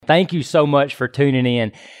thank you so much for tuning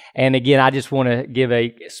in. And again, I just want to give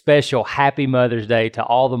a special happy Mother's Day to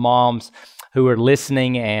all the moms who are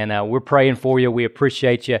listening, and we're praying for you. We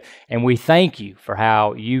appreciate you, and we thank you for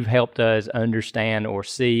how you've helped us understand or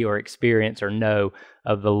see or experience or know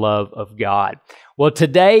of the love of God. Well,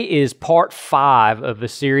 today is part 5 of the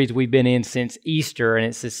series we've been in since Easter, and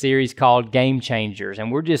it's a series called Game Changers,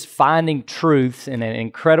 and we're just finding truths in an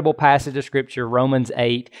incredible passage of Scripture, Romans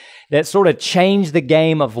 8, that sort of change the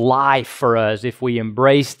game of life for us if we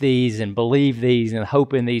embrace these and believe these and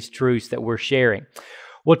hope in these truths that we're sharing.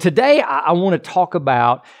 Well, today I want to talk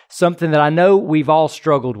about something that I know we've all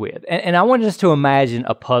struggled with. And I want us to imagine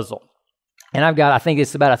a puzzle. And I think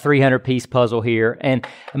it's about a 300-piece puzzle here. And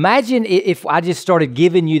imagine if I just started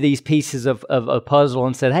giving you these pieces of a puzzle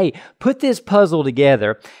and said, hey, put this puzzle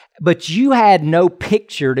together, but you had no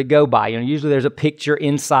picture to go by. Usually there's a picture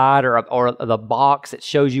inside or the box that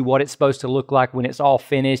shows you what it's supposed to look like when it's all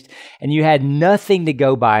finished, and you had nothing to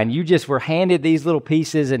go by, and you just were handed these little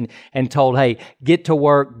pieces and told, hey, get to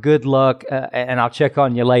work, good luck, and I'll check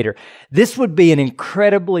on you later. This would be an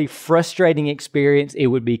incredibly frustrating experience. It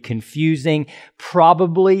would be confusing.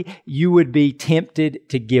 Probably you would be tempted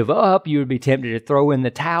to give up. You would be tempted to throw in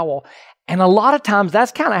the towel. And a lot of times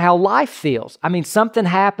that's kind of how life feels. I mean, something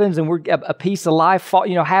happens and a piece of life,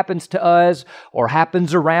 happens to us or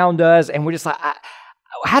happens around us, and we're just like,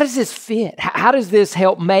 how does this fit? How does this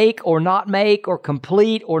help make or not make or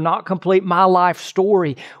complete or not complete my life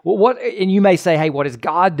story? Well, and you may say, hey, what is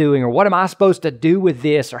God doing? Or what am I supposed to do with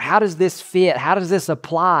this? Or how does this fit? How does this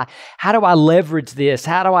apply? How do I leverage this?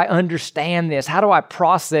 How do I understand this? How do I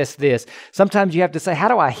process this? Sometimes you have to say, how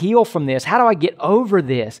do I heal from this? How do I get over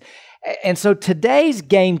this? And so today's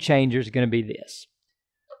game changer is going to be this.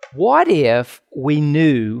 What if we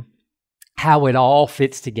knew how it all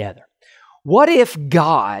fits together? What if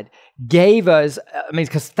God gave us,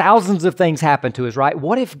 because thousands of things happen to us, right?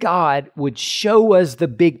 What if God would show us the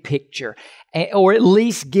big picture, or at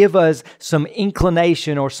least give us some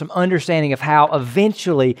inclination or some understanding of how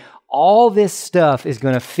eventually all this stuff is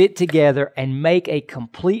going to fit together and make a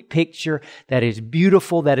complete picture that is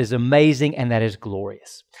beautiful, that is amazing, and that is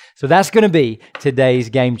glorious. So that's going to be today's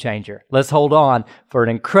game changer. Let's hold on for an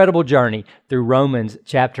incredible journey through Romans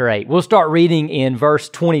chapter 8. We'll start reading in verse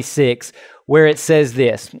 26, where it says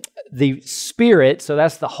this: the Spirit, so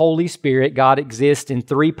that's the Holy Spirit. God exists in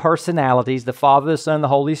 3 personalities, the Father, the Son, and the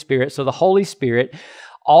Holy Spirit. So the Holy Spirit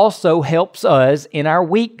also helps us in our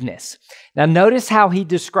weakness. Now notice how he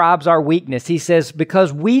describes our weakness. He says,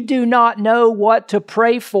 because we do not know what to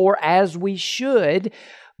pray for as we should,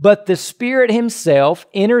 but the Spirit Himself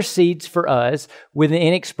intercedes for us with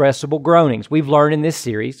inexpressible groanings. We've learned in this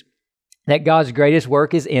series that God's greatest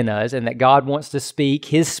work is in us, and that God wants to speak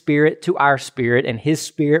His Spirit to our spirit, and His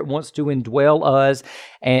Spirit wants to indwell us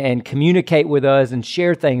and communicate with us and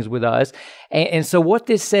share things with us. And so what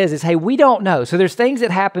this says is, hey, we don't know. So there's things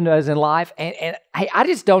that happen to us in life, and hey, I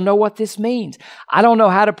just don't know what this means. I don't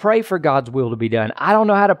know how to pray for God's will to be done. I don't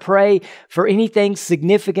know how to pray for anything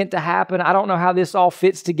significant to happen. I don't know how this all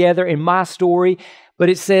fits together in my story. But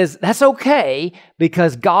it says that's okay,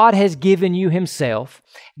 because God has given you Himself.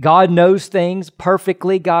 God knows things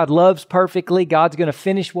perfectly. God loves perfectly. God's going to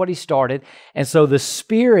finish what He started. And so the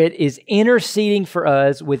Spirit is interceding for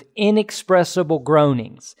us with inexpressible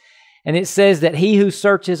groanings. And it says that He who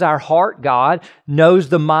searches our heart, God, knows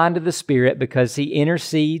the mind of the Spirit, because He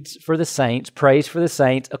intercedes for the saints, prays for the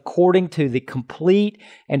saints, according to the complete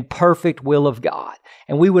and perfect will of God.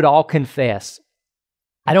 And we would all confess,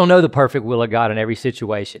 I don't know the perfect will of God in every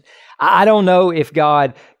situation. I don't know if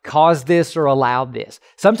God caused this or allowed this.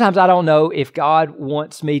 Sometimes I don't know if God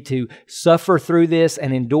wants me to suffer through this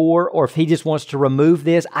and endure, or if He just wants to remove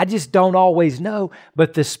this. I just don't always know,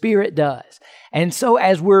 but the Spirit does. And so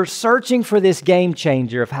as we're searching for this game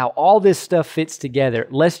changer of how all this stuff fits together,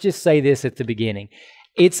 let's just say this at the beginning.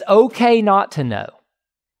 It's okay not to know,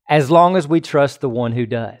 as long as we trust the one who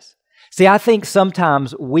does. See, I think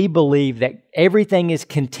sometimes we believe that everything is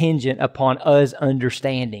contingent upon us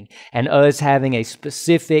understanding and us having a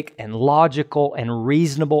specific and logical and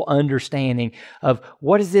reasonable understanding of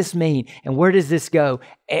what does this mean and where does this go?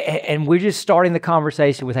 And we're just starting the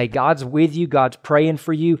conversation with, hey, God's with you, God's praying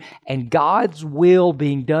for you, and God's will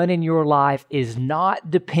being done in your life is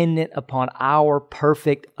not dependent upon our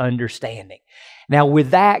perfect understanding. Now, with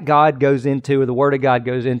that, the Word of God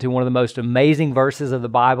goes into one of the most amazing verses of the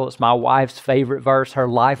Bible. It's my wife's favorite verse, her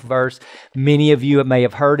life verse. Many of you may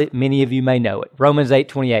have heard it. Many of you may know it. Romans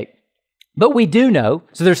 8:28. But we do know,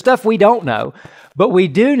 so there's stuff we don't know, but we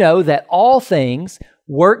do know that all things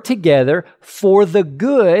work together for the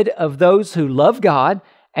good of those who love God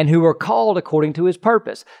and who are called according to his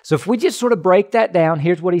purpose. So if we just sort of break that down,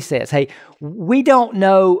 here's what he says. Hey, we don't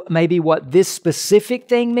know maybe what this specific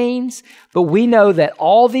thing means, but we know that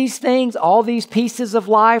all these things, all these pieces of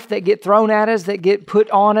life that get thrown at us, that get put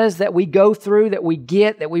on us, that we go through, that we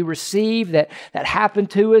get, that we receive, that happen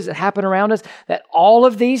to us, that happen around us, that all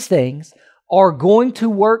of these things are going to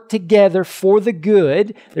work together for the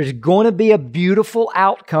good. There's going to be a beautiful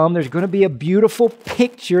outcome. There's going to be a beautiful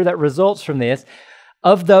picture that results from this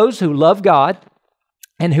of those who love God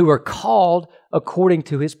and who are called according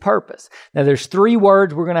to his purpose. Now, there's three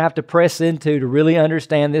words we're going to have to press into to really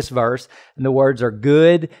understand this verse, and the words are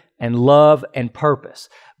good and love and purpose.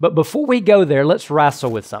 But before we go there, let's wrestle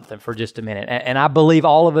with something for just a minute, and I believe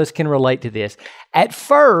all of us can relate to this. At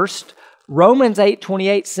first, Romans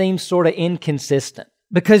 8:28 seems sort of inconsistent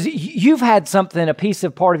because you've had something, a piece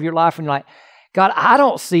of part of your life, and you're like, God, I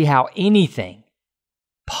don't see how anything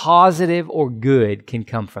positive or good can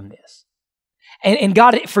come from this. And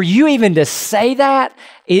God, for you even to say that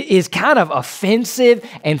is kind of offensive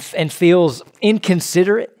and feels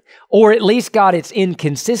inconsiderate, or at least, God, it's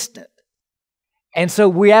inconsistent. And so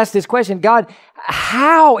we ask this question, God,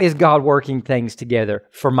 how is God working things together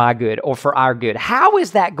for my good or for our good? How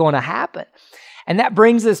is that going to happen? And that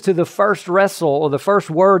brings us to the first wrestle, or the first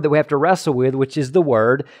word that we have to wrestle with, which is the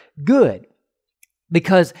word good.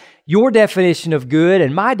 Because your definition of good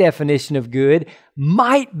and my definition of good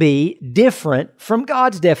might be different from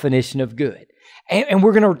God's definition of good. And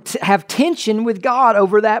we're going to have tension with God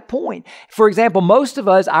over that point. For example, most of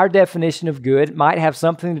us, our definition of good might have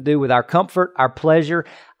something to do with our comfort, our pleasure,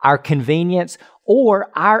 our convenience,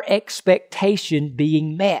 or our expectation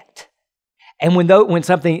being met. And when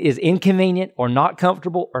something is inconvenient or not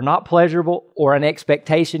comfortable or not pleasurable or an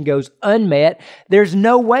expectation goes unmet, there's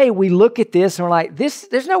no way we look at this and we're like,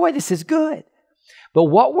 there's no way this is good. But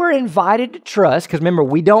what we're invited to trust, because remember,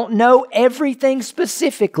 we don't know everything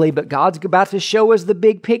specifically, but God's about to show us the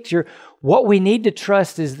big picture. What we need to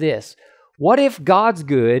trust is this. What if God's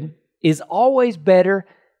good is always better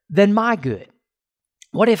than my good?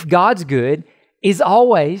 What if God's good is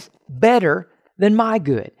always better than my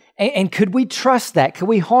good? And could we trust that? Could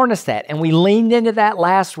we harness that? And we leaned into that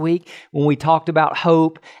last week when we talked about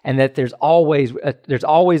hope, and that there's always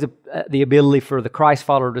the ability for the Christ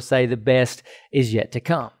follower to say the best is yet to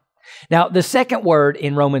come. Now, the second word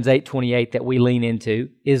in Romans 8:28 that we lean into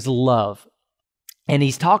is love. And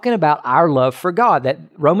he's talking about our love for God. That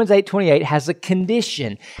Romans 8:28 has a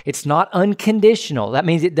condition. It's not unconditional. That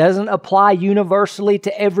means it doesn't apply universally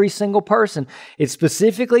to every single person. It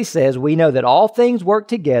specifically says we know that all things work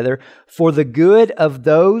together for the good of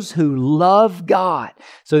those who love God.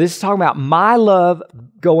 So this is talking about my love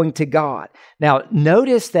going to God. Now,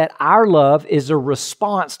 notice that our love is a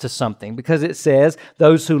response to something, because it says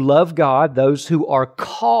those who love God, those who are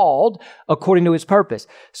called according to his purpose.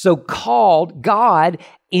 So called, God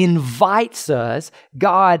invites us,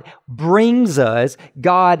 God brings us,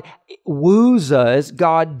 God woos us,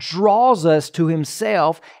 God draws us to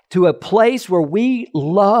himself, to a place where we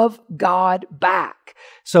love God back.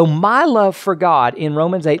 So my love for God in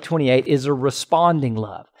Romans 8:28 is a responding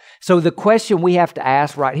love. So the question we have to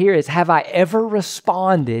ask right here is, have I ever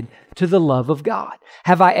responded to the love of God?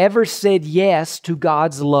 Have I ever said yes to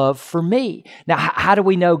God's love for me? Now, how do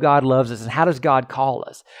we know God loves us, and how does God call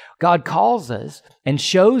us? God calls us and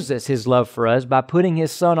shows us his love for us by putting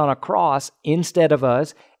his son on a cross instead of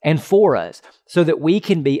us and for us, so that we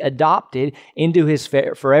can be adopted into his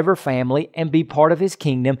forever family and be part of his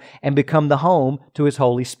kingdom and become the home to his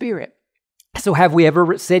Holy Spirit. So have we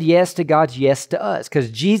ever said yes to God's yes to us?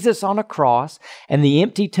 Because Jesus on a cross and the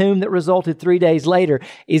empty tomb that resulted 3 days later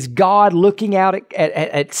is God looking out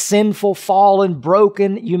at sinful, fallen,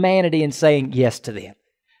 broken humanity and saying yes to them.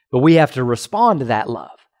 But we have to respond to that love.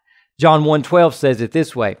 John 1:12 says it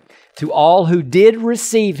this way: to all who did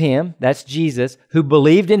receive him, that's Jesus, who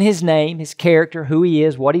believed in his name, his character, who he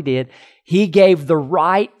is, what he did, he gave the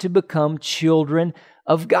right to become children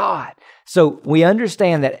of God. So we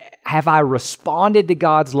understand that, have I responded to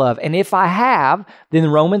God's love? And if I have, then the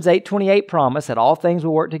Romans 8:28 promise that all things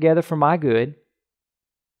will work together for my good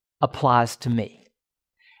applies to me.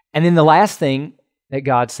 And then the last thing that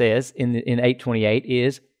God says in 8:28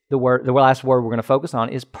 is the last word we're going to focus on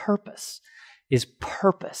is purpose.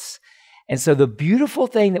 And so the beautiful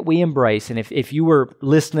thing that we embrace, and if you were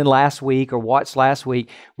listening last week or watched last week,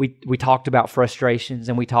 we talked about frustrations,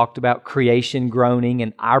 and we talked about creation groaning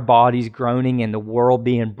and our bodies groaning and the world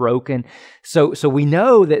being broken. So we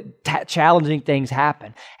know that challenging things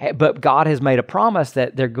happen, but God has made a promise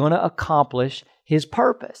that they're going to accomplish his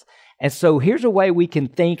purpose. And so here's a way we can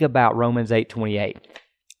think about Romans 8:28.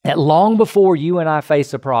 that long before you and I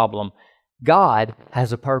face a problem, God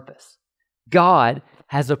has a purpose. God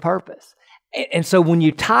has a purpose. And so when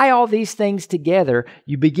you tie all these things together,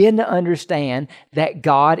 you begin to understand that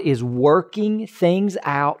God is working things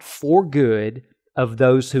out for good of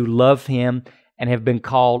those who love Him and have been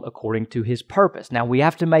called according to His purpose. Now, we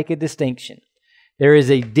have to make a distinction. There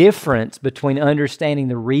is a difference between understanding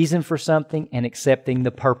the reason for something and accepting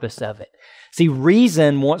the purpose of it. See,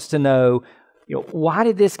 reason wants to know, why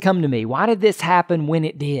did this come to me? Why did this happen when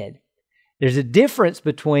it did? There's a difference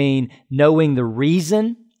between knowing the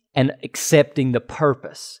reason and accepting the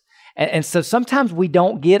purpose. And so sometimes we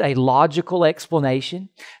don't get a logical explanation.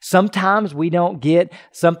 Sometimes we don't get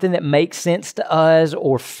something that makes sense to us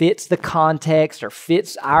or fits the context or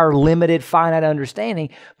fits our limited, finite understanding.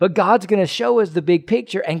 But God's going to show us the big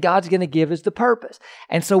picture, and God's going to give us the purpose.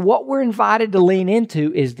 And so what we're invited to lean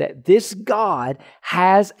into is that this God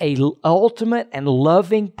has an ultimate and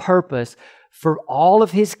loving purpose for all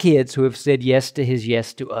of His kids who have said yes to His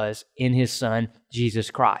yes to us in His Son, Jesus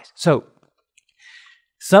Christ. So,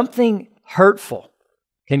 something hurtful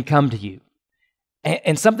can come to you,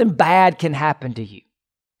 and something bad can happen to you.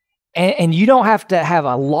 And you don't have to have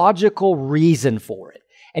a logical reason for it.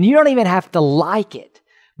 And you don't even have to like it.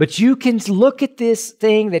 But you can look at this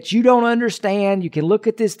thing that you don't understand. You can look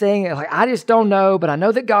at this thing like, I just don't know, but I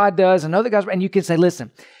know that God does. I know that God's... And you can say,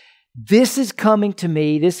 listen, this is coming to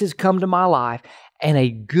me. This has come to my life. And a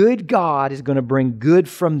good God is going to bring good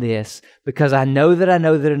from this because I know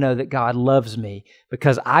that God loves me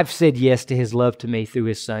because I've said yes to His love to me through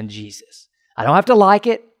His Son, Jesus. I don't have to like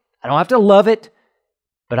it. I don't have to love it.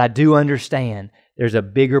 But I do understand there's a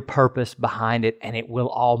bigger purpose behind it, and it will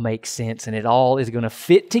all make sense, and it all is going to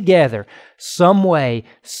fit together some way,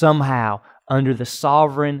 somehow, under the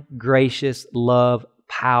sovereign, gracious love,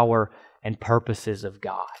 power, and purposes of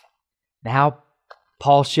God. Now,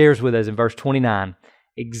 Paul shares with us in verse 29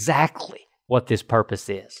 exactly what this purpose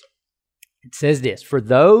is. It says this, for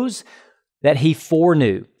those that He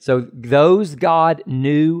foreknew, so those God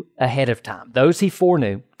knew ahead of time, those He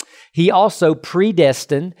foreknew, He also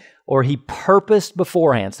predestined, or He purposed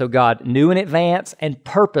beforehand. So God knew in advance and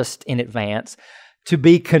purposed in advance to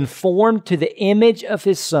be conformed to the image of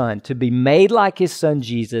His Son, to be made like His Son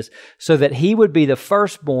Jesus, so that He would be the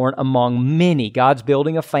firstborn among many. God's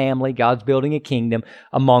building a family, God's building a kingdom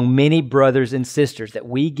among many brothers and sisters, that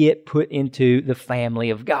we get put into the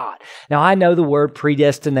family of God. Now, I know the word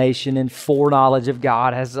predestination and foreknowledge of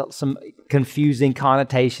God has some confusing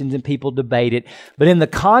connotations and people debate it, but in the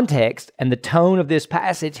context and the tone of this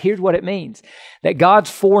passage, here's what it means. That God's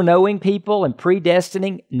foreknowing people and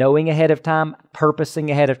predestining, knowing ahead of time, purposing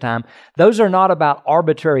ahead of time, those are not about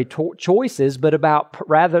arbitrary choices, but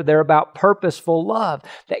rather they're about purposeful love.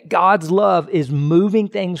 That God's love is moving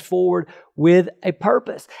things forward with a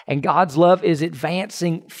purpose, and God's love is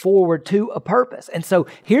advancing forward to a purpose. And so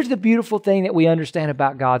here's the beautiful thing that we understand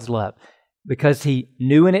about God's love. Because He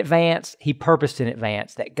knew in advance, He purposed in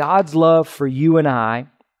advance, that God's love for you and I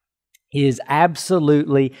is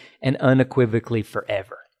absolutely and unequivocally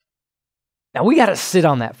forever. Now, we got to sit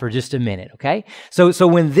on that for just a minute, okay? So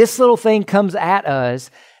when this little thing comes at us,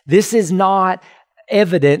 this is not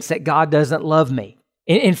evidence that God doesn't love me.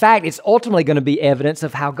 In fact, it's ultimately going to be evidence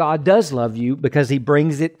of how God does love you because He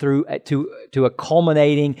brings it through to a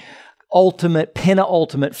culminating, ultimate,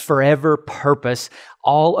 penultimate, forever purpose,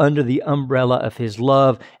 all under the umbrella of His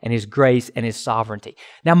love and His grace and His sovereignty.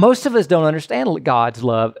 Now, most of us don't understand God's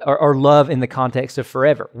love or love in the context of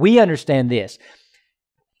forever. We understand this.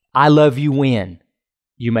 I love you when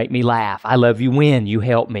you make me laugh. I love you when you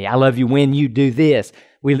help me. I love you when you do this.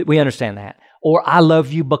 We understand that. Or I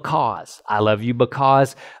love you because. I love you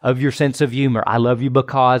because of your sense of humor. I love you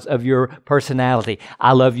because of your personality.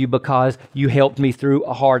 I love you because you helped me through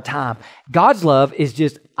a hard time. God's love is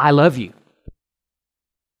just, I love you.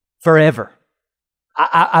 Forever.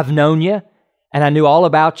 I've known you, and I knew all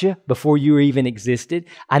about you before you even existed.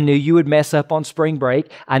 I knew you would mess up on spring break.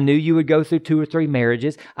 I knew you would go through 2 or 3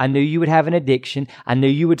 marriages. I knew you would have an addiction. I knew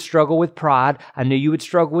you would struggle with pride. I knew you would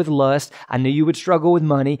struggle with lust. I knew you would struggle with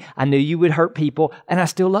money. I knew you would hurt people, and I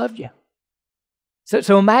still loved you.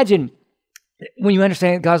 So imagine when you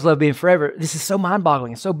understand God's love being forever, this is so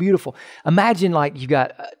mind-boggling and so beautiful. Imagine like you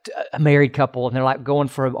got a married couple, and they're like going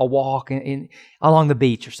for a walk along the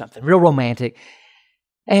beach or something, real romantic.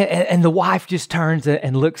 And the wife just turns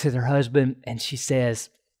and looks at her husband and she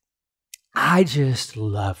says, I just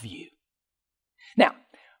love you. Now,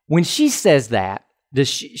 when she says that, does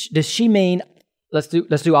she mean, let's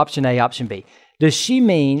do option A, option B. Does she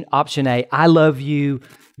mean option A, I love you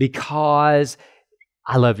because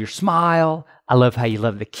I love your smile, I love how you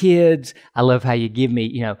love the kids. I love how you give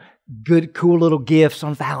me, good, cool little gifts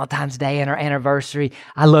on Valentine's Day and our anniversary.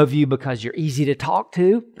 I love you because you're easy to talk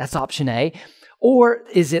to. That's option A. Or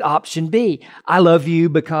is it option B? I love you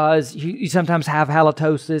because you sometimes have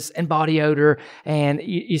halitosis and body odor, and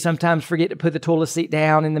you sometimes forget to put the toilet seat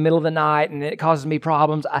down in the middle of the night, and it causes me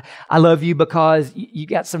problems. I love you because you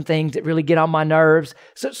got some things that really get on my nerves.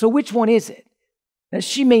 So which one is it? Now,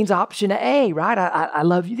 she means option A, right? I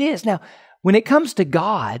love you this. Now, when it comes to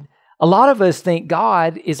God, a lot of us think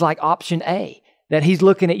God is like option A. That he's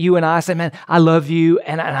looking at you and I saying, man, I love you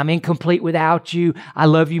and I'm incomplete without you. I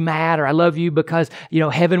love you, Matt, or I love you because,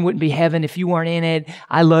 heaven wouldn't be heaven if you weren't in it.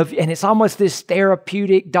 I love you. And it's almost this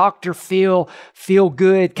therapeutic, Dr. Phil, feel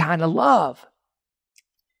good kind of love.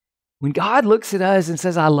 When God looks at us and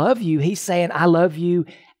says, I love you, he's saying, I love you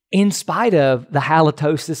in spite of the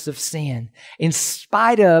halitosis of sin, in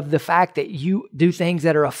spite of the fact that you do things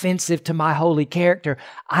that are offensive to my holy character,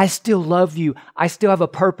 I still love you. I still have a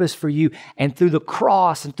purpose for you. And through the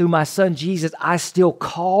cross and through my son Jesus, I still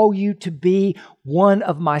call you to be one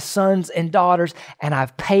of my sons and daughters, and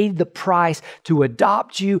I've paid the price to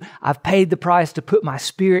adopt you. I've paid the price to put my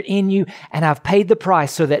spirit in you, and I've paid the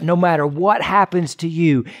price so that no matter what happens to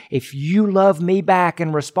you, if you love me back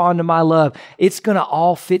and respond to my love, it's going to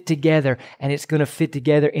all fit together, and it's going to fit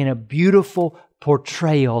together in a beautiful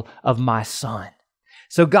portrayal of my son.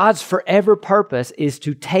 So God's forever purpose is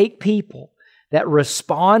to take people that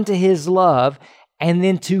respond to his love and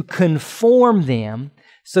then to conform them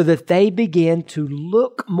so that they begin to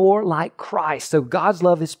look more like Christ. So God's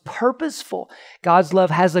love is purposeful. God's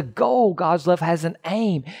love has a goal. God's love has an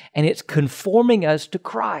aim, and it's conforming us to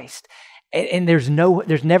Christ. And there's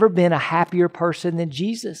never been a happier person than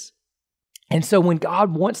Jesus. And so when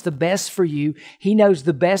God wants the best for you, he knows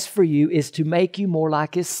the best for you is to make you more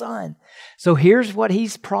like his son. So here's what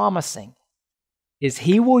he's promising, is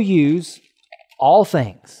he will use all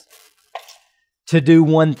things to do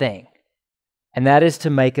one thing. And that is to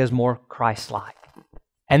make us more Christ-like.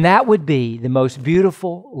 And that would be the most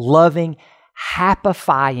beautiful, loving,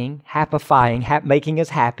 making us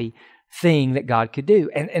happy thing that God could do.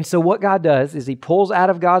 And so what God does is he pulls out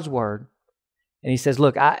of God's word and he says,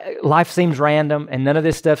 look, life seems random and none of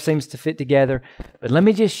this stuff seems to fit together, but let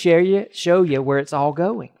me just show you where it's all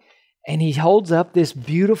going. And he holds up this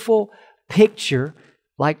beautiful picture,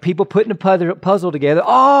 like people putting a puzzle together.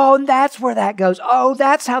 Oh, and that's where that goes. Oh,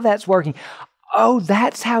 that's how that's working. Oh,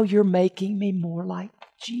 that's how you're making me more like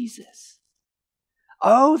Jesus.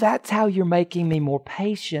 Oh, that's how you're making me more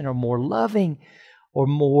patient or more loving or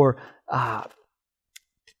more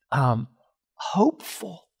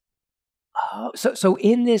hopeful. Oh, so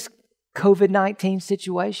in this COVID-19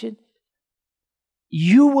 situation,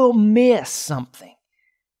 you will miss something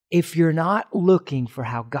if you're not looking for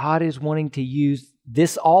how God is wanting to use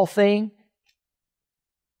this all thing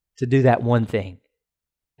to do that one thing,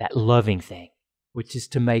 that loving thing, which is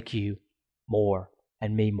to make you more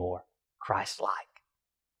and me more Christ-like.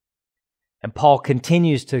 And Paul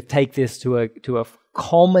continues to take this to a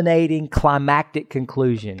culminating, climactic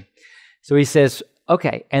conclusion. So he says,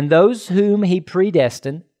 okay, and those whom he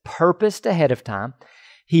predestined, purposed ahead of time,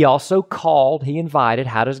 he also called, he invited.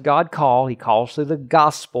 How does God call? He calls through the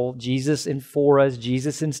gospel, Jesus in for us,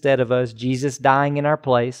 Jesus instead of us, Jesus dying in our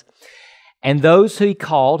place. And those who he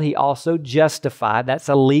called, he also justified. That's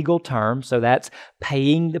a legal term, so that's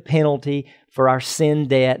paying the penalty for our sin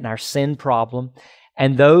debt and our sin problem.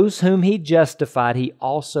 And those whom he justified, he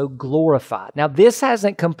also glorified. Now, this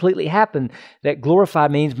hasn't completely happened. That glorified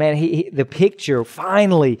means, man, the picture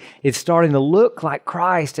finally is starting to look like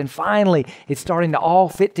Christ, and finally it's starting to all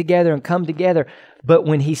fit together and come together. But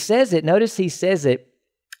when he says it, notice he says it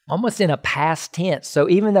almost in a past tense. So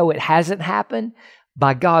even though it hasn't happened,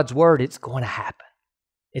 by God's word, it's going to happen.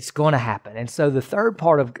 It's going to happen. And so the third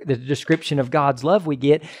part of the description of God's love we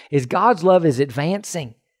get is God's love is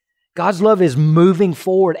advancing. God's love is moving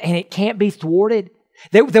forward, and it can't be thwarted.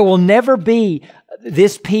 There will never be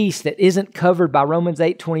this piece that isn't covered by Romans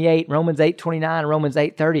 8:28, Romans 8:29, Romans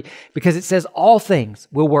 8:30, because it says all things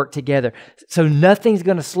will work together. So nothing's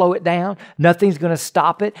going to slow it down. Nothing's going to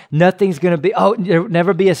stop it. Nothing's going to be, there will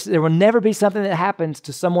never be something that happens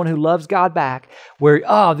to someone who loves God back where,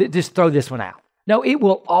 just throw this one out. No, it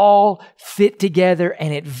will all fit together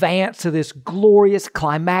and advance to this glorious,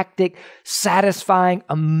 climactic, satisfying,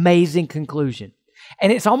 amazing conclusion.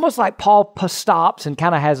 And it's almost like Paul stops and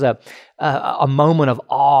kind of has a moment of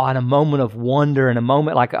awe and a moment of wonder and a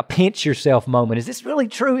moment like a pinch yourself moment. Is this really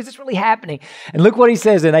true? Is this really happening? And look what he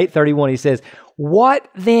says in 8:31. He says, "What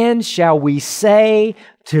then shall we say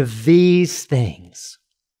to these things?"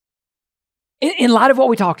 In light of what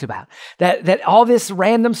we talked about, that all this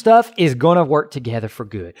random stuff is going to work together for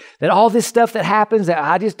good. That all this stuff that happens, that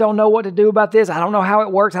I just don't know what to do about this, I don't know how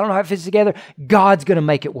it works, I don't know how it fits together, God's going to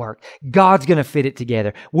make it work. God's going to fit it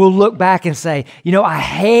together. We'll look back and say, I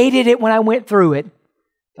hated it when I went through it,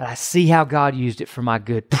 but I see how God used it for my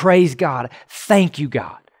good. Praise God. Thank you,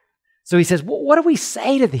 God. So he says, what do we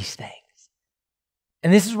say to these things?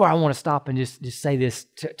 And this is where I want to stop and just say this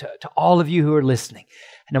to all of you who are listening.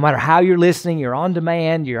 No matter how you're listening, you're on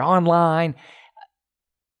demand, you're online.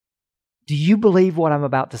 Do you believe what I'm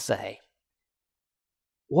about to say?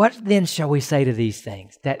 What then shall we say to these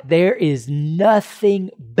things? That there is nothing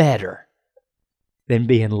better than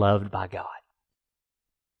being loved by God.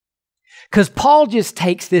 Because Paul just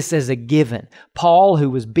takes this as a given. Paul, who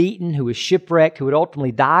was beaten, who was shipwrecked, who would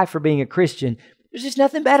ultimately die for being a Christian, there's just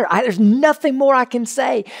nothing better. There's nothing more I can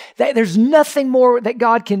say. There's nothing more that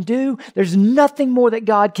God can do. There's nothing more that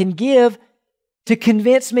God can give to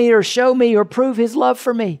convince me or show me or prove His love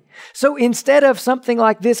for me. So instead of something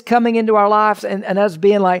like this coming into our lives and us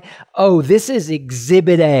being like, oh, this is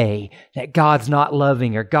exhibit A, that God's not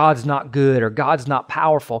loving or God's not good or God's not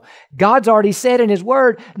powerful. God's already said in His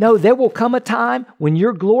Word, no, there will come a time when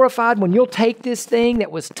you're glorified, when you'll take this thing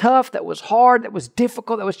that was tough, that was hard, that was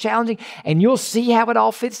difficult, that was challenging, and you'll see how it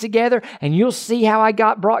all fits together, and you'll see how I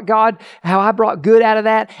brought good out of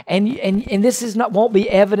that, and this won't be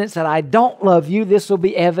evidence that I don't love you. This will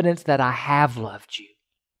be evidence that I have loved you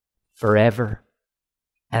forever.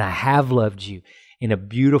 And I have loved you in a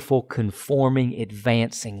beautiful, conforming,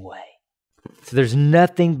 advancing way. So there's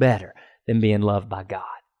nothing better than being loved by God.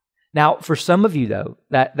 Now, for some of you, though,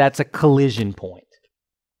 that's a collision point.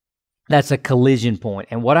 That's a collision point.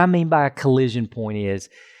 And what I mean by a collision point is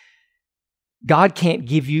God can't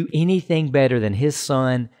give you anything better than His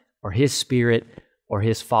Son or His Spirit or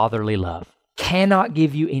His fatherly love. Cannot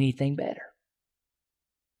give you anything better.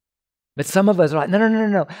 But some of us are like,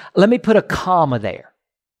 no. Let me put a comma there.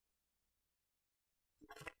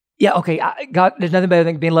 Yeah, okay, God, there's nothing better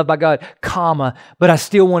than being loved by God, comma, but I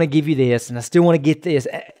still want to give you this, and I still want to get this.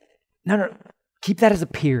 No, keep that as a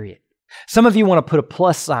period. Some of you want to put a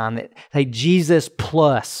plus sign that say Jesus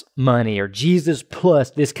plus money, or Jesus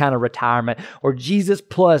plus this kind of retirement, or Jesus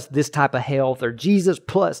plus this type of health, or Jesus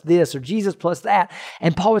plus this, or Jesus plus that.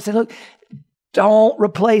 And Paul would say, look, don't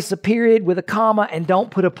replace a period with a comma and don't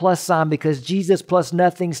put a plus sign, because Jesus plus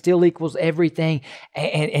nothing still equals everything,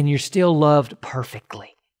 and you're still loved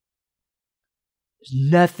perfectly. There's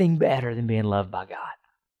nothing better than being loved by God.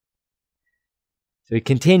 So he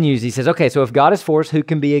continues, he says, okay, so if God is for us, who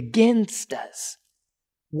can be against us?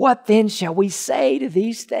 What then shall we say to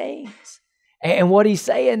these things? And what he's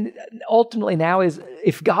saying ultimately now is,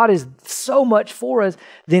 if God is so much for us,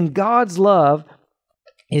 then God's love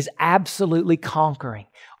is absolutely conquering,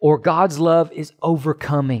 or God's love is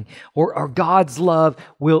overcoming, or God's love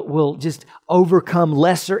will just overcome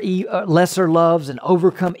lesser loves and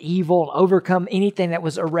overcome evil and overcome anything that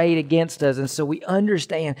was arrayed against us. And so we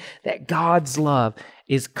understand that God's love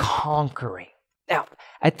is conquering. Now,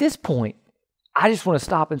 at this point, I just want to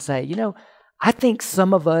stop and say, I think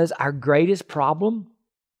some of us, our greatest problem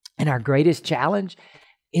and our greatest challenge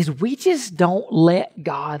is we just don't let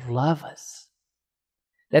God love us.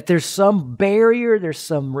 That there's some barrier, there's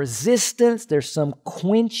some resistance, there's some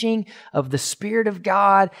quenching of the Spirit of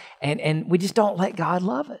God, and we just don't let God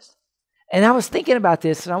love us. And I was thinking about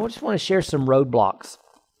this, and I just want to share some roadblocks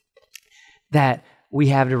that we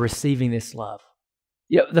have to receiving this love.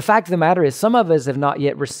 The fact of the matter is, some of us have not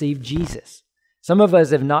yet received Jesus. Some of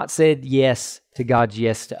us have not said yes to God's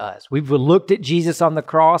yes to us. We've looked at Jesus on the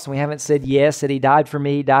cross, and we haven't said yes, that He died for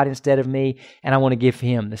me, died instead of me, and I want to give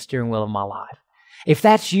Him the steering wheel of my life. If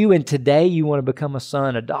that's you and today you want to become a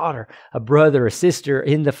son, a daughter, a brother, a sister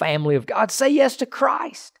in the family of God, say yes to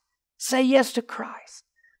Christ. Say yes to Christ.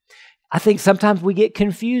 I think sometimes we get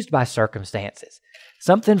confused by circumstances.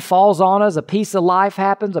 Something falls on us, a piece of life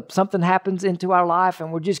happens, something happens into our life,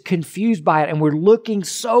 and we're just confused by it. And we're looking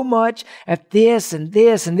so much at this, and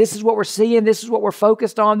this is what we're seeing, this is what we're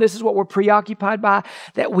focused on, this is what we're preoccupied by,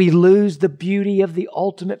 that we lose the beauty of the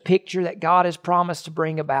ultimate picture that God has promised to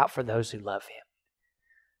bring about for those who love Him.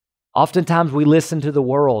 Oftentimes we listen to the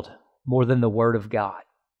world more than the Word of God.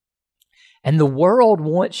 And the world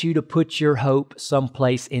wants you to put your hope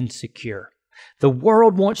someplace insecure. The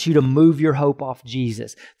world wants you to move your hope off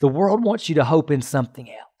Jesus. The world wants you to hope in something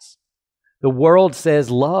else. The world says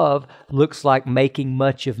love looks like making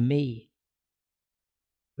much of me.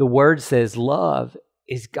 The Word says love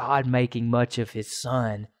is God making much of His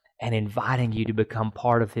Son and inviting you to become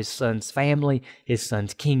part of His Son's family, His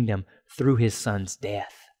Son's kingdom, through His Son's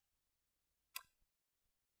death.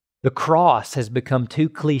 The cross has become too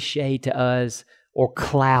cliche to us or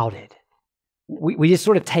clouded. We just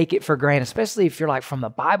sort of take it for granted, especially if you're like from the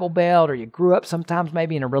Bible Belt or you grew up sometimes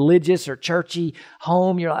maybe in a religious or churchy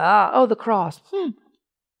home. You're like, oh, the cross.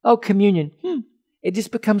 Oh, communion. It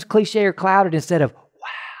just becomes cliche or clouded instead of,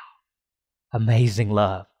 wow, amazing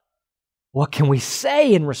love. What can we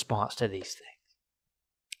say in response to these things?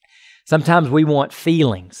 Sometimes we want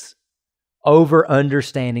feelings over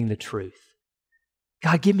understanding the truth.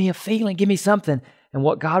 God, give me a feeling, give me something. And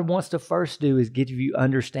what God wants to first do is give you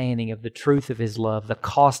understanding of the truth of His love, the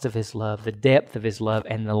cost of His love, the depth of His love,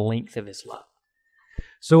 and the length of His love.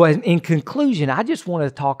 So in conclusion, I just want to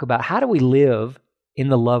talk about how do we live in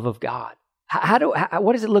the love of God?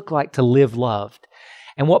 What does it look like to live loved?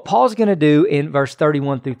 And what Paul's going to do in verse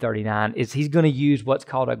 31 through 39 is he's going to use what's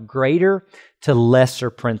called a greater to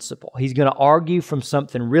lesser principle. He's going to argue from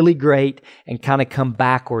something really great and kind of come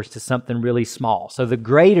backwards to something really small. So the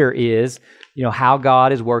greater is, how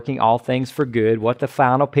God is working all things for good, what the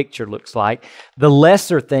final picture looks like. The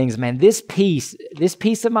lesser things, man, this piece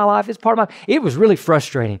of my life, this part of it was really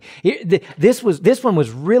frustrating. This one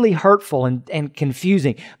was really hurtful and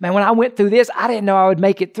confusing. Man, when I went through this, I didn't know I would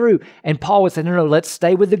make it through. And Paul would say, no, let's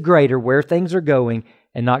stay with the greater, where things are going,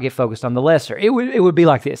 and not get focused on the lesser. It would be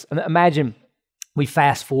like this. Imagine we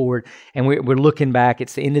fast forward and we're looking back.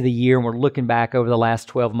 It's the end of the year and we're looking back over the last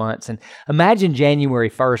 12 months. And imagine January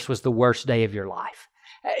 1st was the worst day of your life.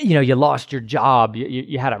 You lost your job.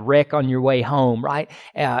 You had a wreck on your way home, right?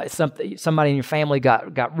 Somebody in your family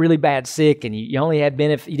got really bad sick and you only had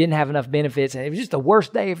benefits. You didn't have enough benefits. And it was just the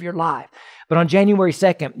worst day of your life. But on January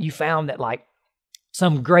 2nd, you found that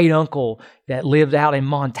some great uncle that lived out in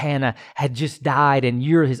Montana had just died and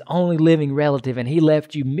you're his only living relative and he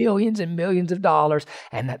left you millions and millions of dollars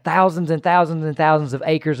and thousands and thousands and thousands of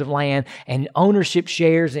acres of land and ownership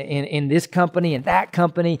shares in this company and that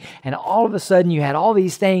company. And all of a sudden you had all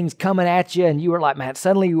these things coming at you and you were like, man,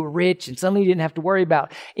 suddenly you were rich and suddenly you didn't have to worry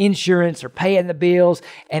about insurance or paying the bills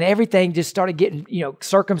and everything just started getting,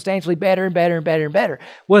 circumstantially better and better and better and better.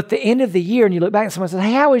 Well, at the end of the year and you look back and someone says,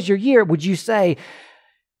 hey, how was your year? Would you say,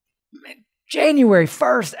 January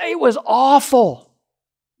 1st, it was awful?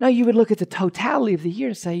 No, you would look at the totality of the year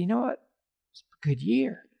and say, you know what? It's a good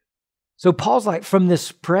year. So Paul's like, from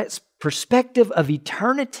this perspective of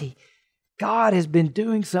eternity, God has been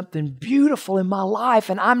doing something beautiful in my life,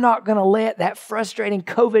 and I'm not going to let that frustrating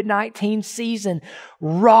COVID-19 season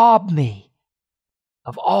rob me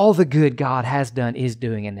of all the good God has done, is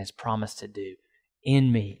doing, and has promised to do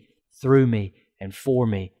in me, through me, and for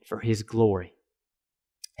me, for His glory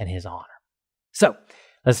and His honor. So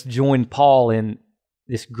let's join Paul in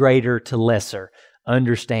this greater to lesser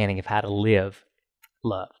understanding of how to live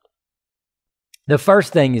loved. The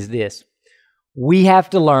first thing is this: we have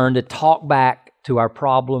to learn to talk back to our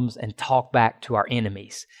problems and talk back to our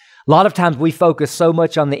enemies. A lot of times we focus so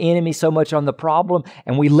much on the enemy, so much on the problem,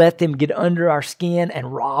 and we let them get under our skin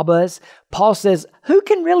and rob us. Paul says, who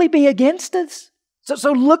can really be against us?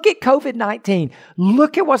 So look at COVID-19.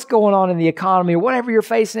 Look at what's going on in the economy or whatever you're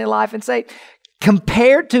facing in life and say,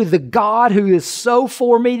 compared to the God who is so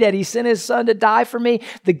for me that He sent His Son to die for me,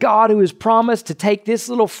 the God who has promised to take this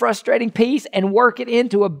little frustrating piece and work it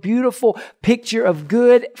into a beautiful picture of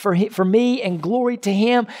good for me and glory to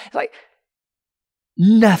Him, like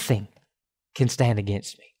nothing can stand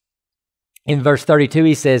against me. In verse 32,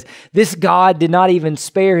 he says, this God did not even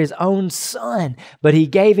spare His own Son, but He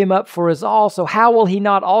gave Him up for us all. So how will He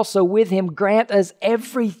not also with Him grant us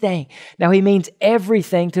everything? Now he means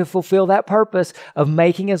everything to fulfill that purpose of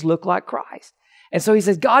making us look like Christ. And so he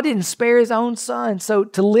says, God didn't spare His own Son. So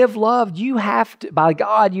to live loved, you have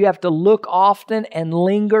to look often and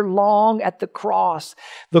linger long at the cross.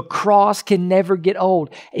 The cross can never get old.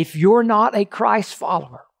 If you're not a Christ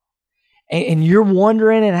follower, and you're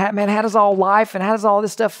wondering, how does all life and how does all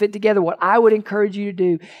this stuff fit together? What I would encourage you to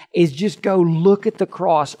do is just go look at the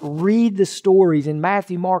cross, read the stories in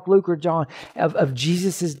Matthew, Mark, Luke, or John of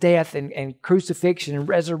Jesus' death and crucifixion and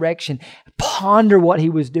resurrection. Ponder what He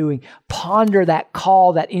was doing. Ponder that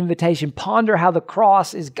call, that invitation. Ponder how the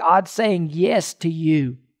cross is God saying yes to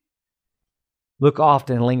you. Look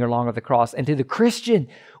often and linger long at the cross. And to the Christian,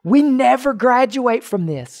 we never graduate from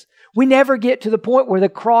this. We never get to the point where the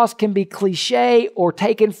cross can be cliche or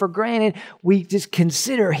taken for granted. We just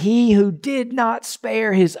consider He who did not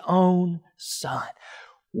spare His own Son.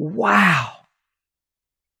 Wow.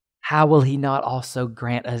 How will He not also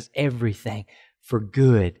grant us everything for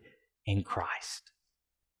good in Christ?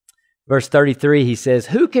 Verse 33, he says,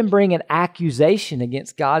 who can bring an accusation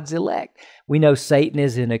against God's elect? We know Satan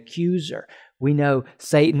is an accuser. We know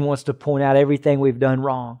Satan wants to point out everything we've done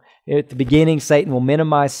wrong. At the beginning, Satan will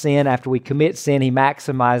minimize sin. After we commit sin, he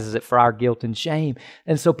maximizes it for our guilt and shame.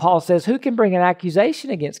 And so Paul says, who can bring an accusation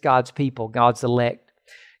against God's people, God's elect?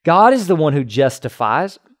 God is the one who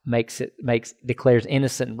justifies, declares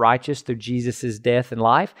innocent and righteous through Jesus' death and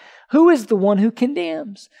life. Who is the one who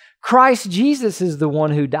condemns? Christ Jesus is the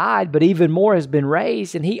one who died, but even more has been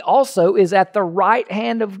raised, and he also is at the right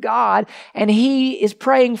hand of God, and he is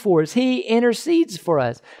praying for us. He intercedes for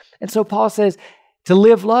us. And so Paul says, to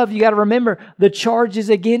live love, you got to remember, the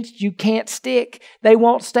charges against you can't stick. They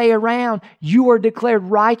won't stay around. You are declared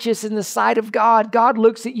righteous in the sight of God. God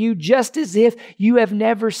looks at you just as if you have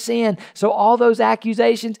never sinned. So all those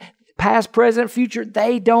accusations, past, present, future,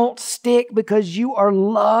 they don't stick because you are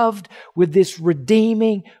loved with this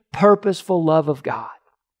redeeming, purposeful love of God.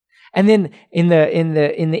 And then in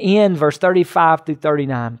the end, verse 35 through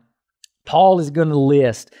 39, Paul is going to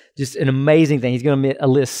list just an amazing thing. He's going to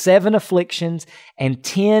list 7 afflictions and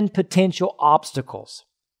 10 potential obstacles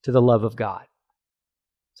to the love of God.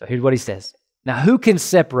 So here's what he says. Now, who can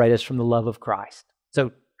separate us from the love of Christ?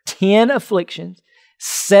 So 10 afflictions,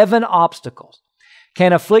 7 obstacles.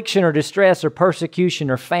 Can affliction or distress or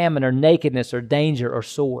persecution or famine or nakedness or danger or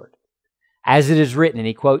sword? As it is written, and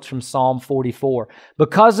he quotes from Psalm 44,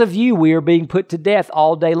 because of you, we are being put to death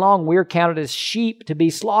all day long. We are counted as sheep to be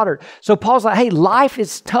slaughtered. So Paul's like, hey, life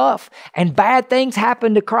is tough and bad things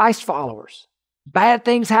happen to Christ followers. Bad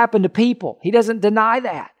things happen to people. He doesn't deny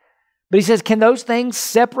that. But he says, can those things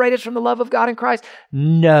separate us from the love of God in Christ?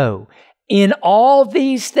 No. In all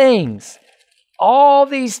these things, all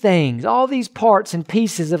these parts and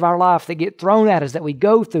pieces of our life that get thrown at us, that we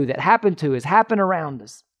go through, that happen to us, happen around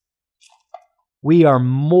us, we are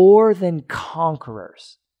more than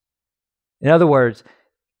conquerors. In other words,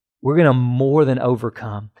 we're going to more than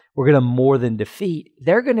overcome. We're going to more than defeat.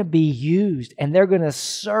 They're going to be used and they're going to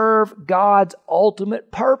serve God's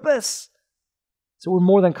ultimate purpose. So we're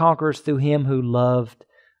more than conquerors through Him who loved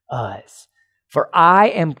us. For I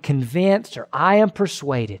am convinced, or I am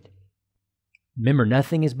persuaded. Remember,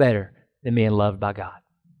 nothing is better than being loved by God.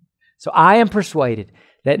 So I am persuaded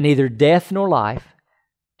that neither death nor life,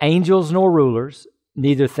 angels nor rulers,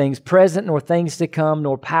 neither things present nor things to come,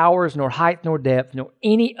 nor powers, nor height, nor depth, nor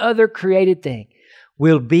any other created thing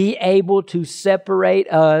will be able to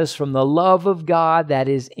separate us from the love of God that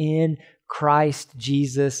is in Christ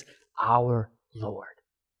Jesus our Lord.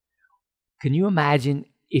 Can you imagine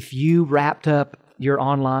if you wrapped up your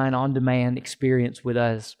online, on-demand experience with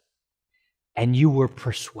us and you were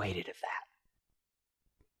persuaded of that?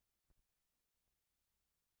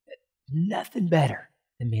 Nothing better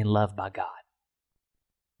than being loved by God.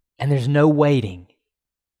 And there's no waiting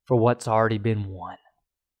for what's already been won.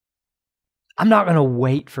 I'm not going to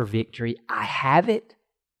wait for victory. I have it.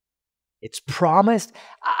 It's promised.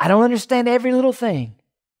 I don't understand every little thing,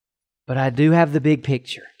 but I do have the big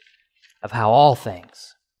picture of how all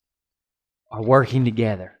things are working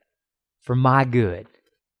together for my good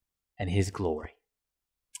and His glory.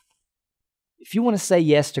 If you want to say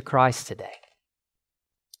yes to Christ today,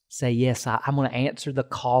 say, yes, I'm going to answer the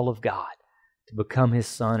call of God to become His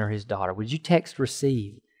son or His daughter. Would you text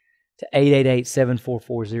RECEIVE to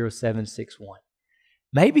 888-744-0761?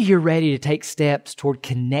 Maybe you're ready to take steps toward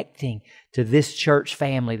connecting to this church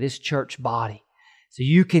family, this church body. So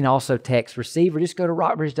you can also text RECEIVE or just go to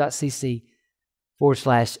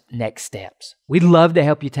rockbridge.cc/next steps. We'd love to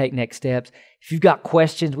help you take next steps. If you've got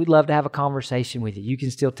questions, we'd love to have a conversation with you. You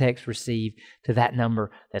can still text RECEIVE to that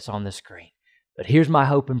number that's on the screen. But here's my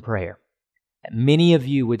hope and prayer, that many of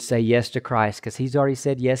you would say yes to Christ because He's already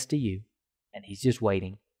said yes to you, and He's just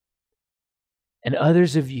waiting. And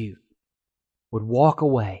others of you would walk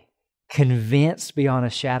away convinced beyond a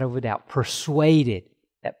shadow of a doubt, persuaded,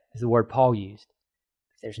 that is the word Paul used,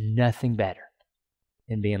 there's nothing better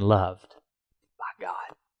than being loved by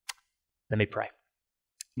God. Let me pray.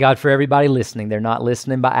 God, for everybody listening, they're not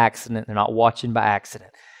listening by accident. They're not watching by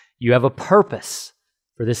accident. You have a purpose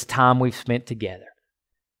for this time we've spent together.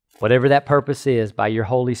 Whatever that purpose is, by your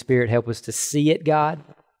Holy Spirit, help us to see it, God,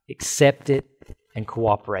 accept it, and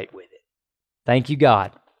cooperate with it. Thank you,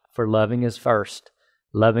 God, for loving us first,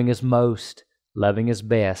 loving us most, loving us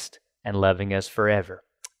best, and loving us forever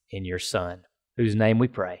in your Son, whose name we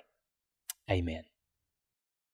pray. Amen.